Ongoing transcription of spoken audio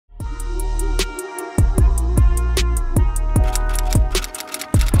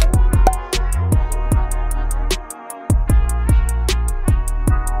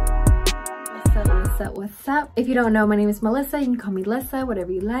If you don't know, my name is Melissa. You can call me Lissa,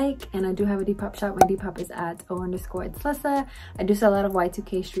 whatever you like. And I do have a Depop shop. My Depop is at @o_it's_Lissa. I do sell a lot of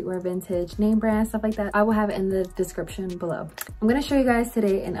Y2K streetwear, vintage, name brand, stuff like that. I will have it in the description below. I'm gonna show you guys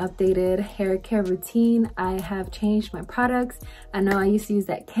today an updated hair care routine. I have changed my products. I know I used to use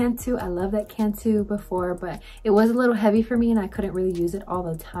that Cantu. I love that Cantu before, but it was a little heavy for me and I couldn't really use it all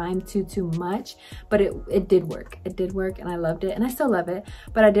the time too much. But it did work. It did work and I loved it and I still love it.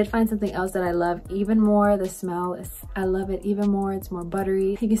 But I did find something else that I love even more. The smell is, I love it even more. It's more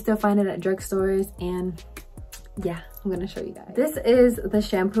buttery. You can still find it at drugstores, and yeah, I'm gonna show you guys. This is the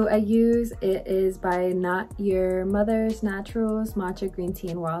shampoo I use. It is by Not Your Mother's Naturals Matcha Green Tea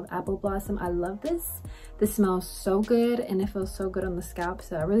and Wild Apple Blossom. I love this. This smells so good and it feels so good on the scalp,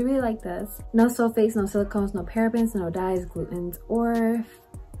 so I really like this. No sulfates, no silicones, no parabens, no dyes, glutens, or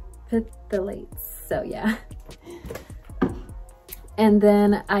phthalates. So yeah. And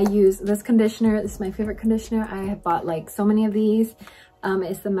then I use this conditioner. This is my favorite conditioner. I have bought like so many of these.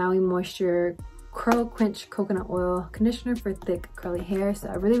 It's the Maui Moisture Curl Quench Coconut Oil Conditioner for thick curly hair. So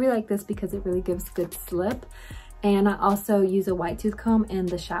I really like this because it really gives good slip. And I also use a white tooth comb in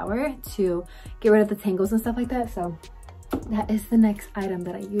the shower to get rid of the tangles and stuff like that. So that is the next item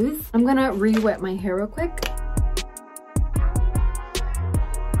that I use. I'm gonna re-wet my hair real quick.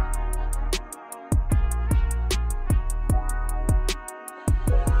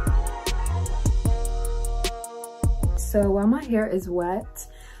 So while my hair is wet,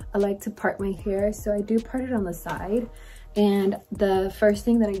 I like to part my hair. So I do part it on the side. And the first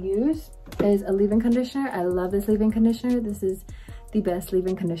thing that I use is a leave-in conditioner. I love this leave-in conditioner. This is the best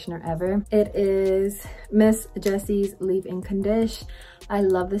leave-in conditioner ever. It is Miss Jessie's leave-in condish. I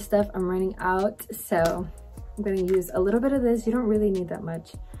love this stuff. I'm running out, so I'm gonna use a little bit of this. You don't really need that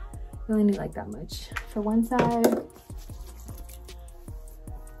much. You only need like that much for one side.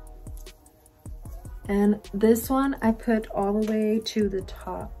 And this one I put all the way to the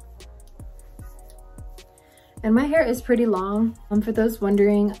top. And my hair is pretty long. For those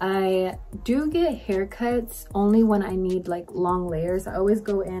wondering, I do get haircuts only when I need like long layers. I always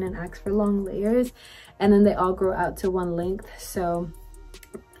go in and ask for long layers and then they all grow out to one length. So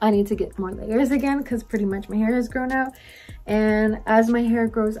I need to get more layers again because pretty much my hair has grown out. And as my hair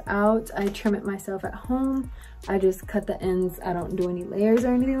grows out, I trim it myself at home. I just cut the ends. I don't do any layers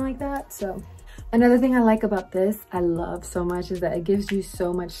or anything like that. So another thing I like about this, I love so much, is that it gives you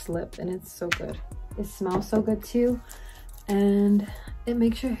so much slip and it's so good. It smells so good too. And it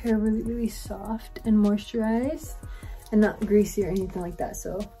makes your hair really soft and moisturized and not greasy or anything like that.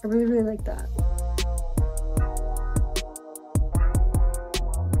 So I really like that.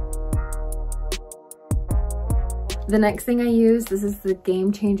 The next thing I use, this is the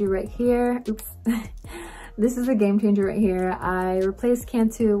game changer right here. Oops. This is a game changer right here. I replaced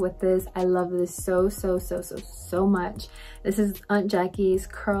Cantu with this. I love this so much. This is Aunt Jackie's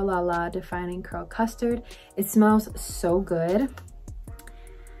Curl La La Defining Curl Custard. It smells so good.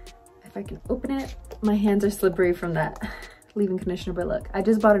 If I can open it, my hands are slippery from that leave-in conditioner, but look, I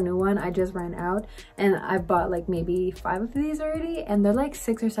just bought a new one. I just ran out and I bought like maybe 5 of these already, and they're like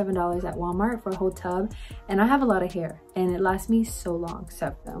 $6 or $7 at Walmart for a whole tub. And I have a lot of hair and it lasts me so long.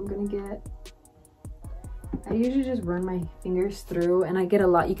 So I'm gonna get, I usually just run my fingers through and I get a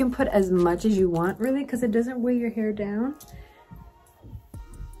lot. You can put as much as you want really because it doesn't weigh your hair down.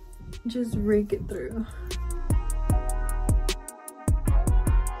 Just rake it through.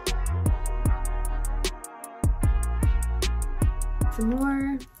 Some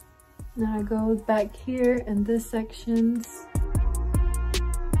more. Now I go back here in this sections.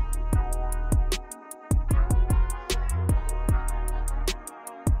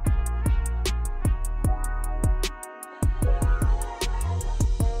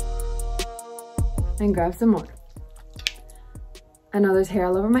 And grab some more. I know there's hair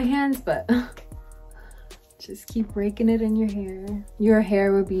all over my hands, but just keep raking it in your hair. Your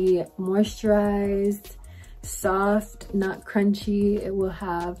hair will be moisturized, soft, not crunchy. It will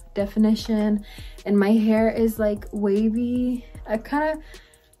have definition. And my hair is like wavy. It kind of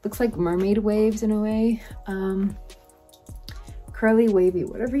looks like mermaid waves in a way. Curly, wavy,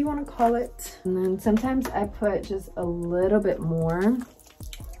 whatever you want to call it. And then sometimes I put just a little bit more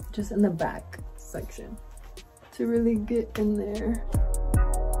just in the back section to really get in there.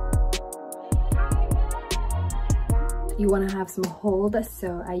 You want to have some hold,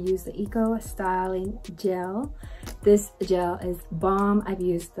 so I use the Eco Styling Gel. This gel is bomb. I've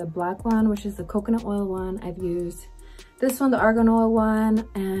used the black one, which is the coconut oil one. I've used this one, the argan oil one,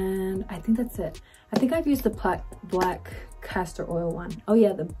 and I think that's it. I think I've used the black castor oil one. Oh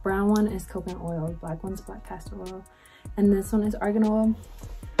yeah, the brown one is coconut oil, the black one's black castor oil, and this one is argan oil.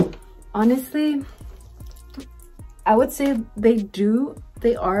 Honestly, I would say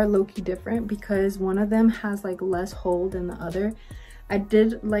they are low-key different because one of them has like less hold than the other. I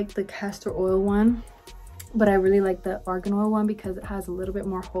did like the castor oil one, but I really like the argan oil one because it has a little bit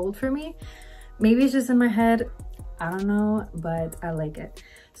more hold for me. Maybe it's just in my head, I don't know, but I like it.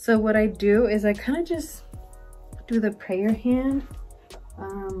 So what I do is I kind of just do the prayer hand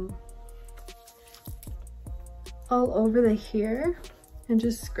all over the hair and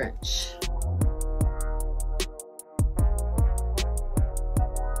just scrunch.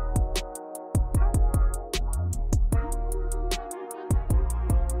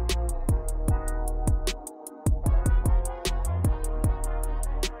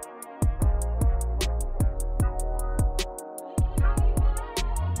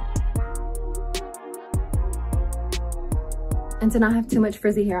 And to not have too much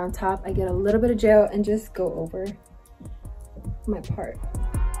frizzy hair on top, I get a little bit of gel and just go over my part.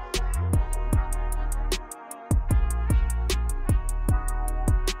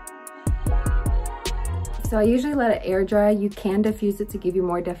 So I usually let it air dry. You can diffuse it to give you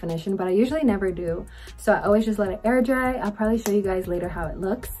more definition, but I usually never do. So I always just let it air dry. I'll probably show you guys later how it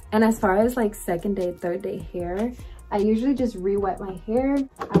looks. And as far as like second day, third day hair, I usually just re-wet my hair.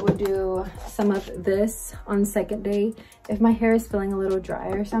 I would do some of this on second day. If my hair is feeling a little dry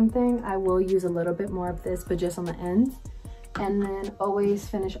or something, I will use a little bit more of this, but just on the ends. And then always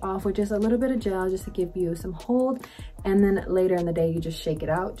finish off with just a little bit of gel just to give you some hold. And then later in the day, you just shake it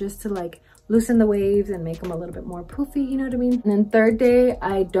out just to like loosen the waves and make them a little bit more poofy, you know what I mean? And then third day,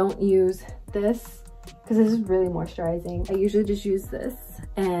 I don't use this because this is really moisturizing. I usually just use this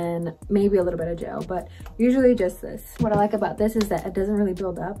and maybe a little bit of gel, but usually just this. What I like about this is that it doesn't really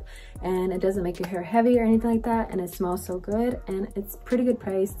build up and it doesn't make your hair heavy or anything like that, and it smells so good, and it's pretty good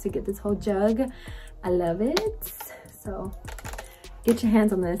price to get this whole jug. I love it. So get your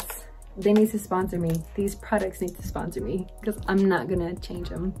hands on this. They need to sponsor me. These products need to sponsor me because I'm not gonna change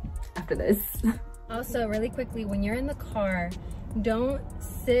them after this. Also, really quickly, when you're in the car, don't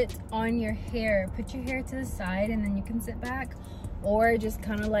sit on your hair. Put your hair to the side and then you can sit back, or just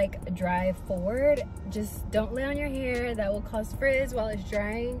kind of like drive forward. Just don't lay on your hair. That will cause frizz while it's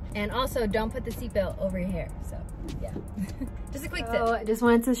drying. And also don't put the seatbelt over your hair. So yeah, just a quick tip. I just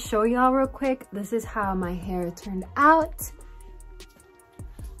wanted to show y'all real quick. This is how my hair turned out.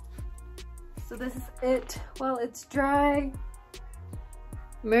 So this is it while it's dry.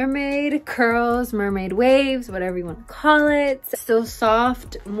 Mermaid curls, mermaid waves, whatever you want to call it. Still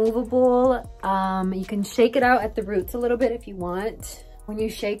soft, movable. You can shake it out at the roots a little bit if you want. When you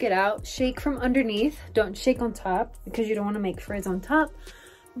shake it out, shake from underneath. Don't shake on top because you don't want to make frizz on top.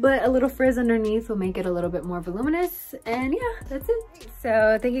 But a little frizz underneath will make it a little bit more voluminous. And yeah, that's it.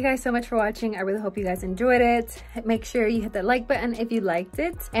 So thank you guys so much for watching. I really hope you guys enjoyed it. Make sure you hit that like button if you liked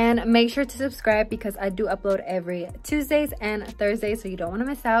it. And make sure to subscribe because I do upload every Tuesdays and Thursdays, so you don't want to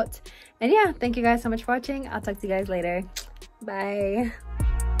miss out. And yeah, thank you guys so much for watching. I'll talk to you guys later. Bye.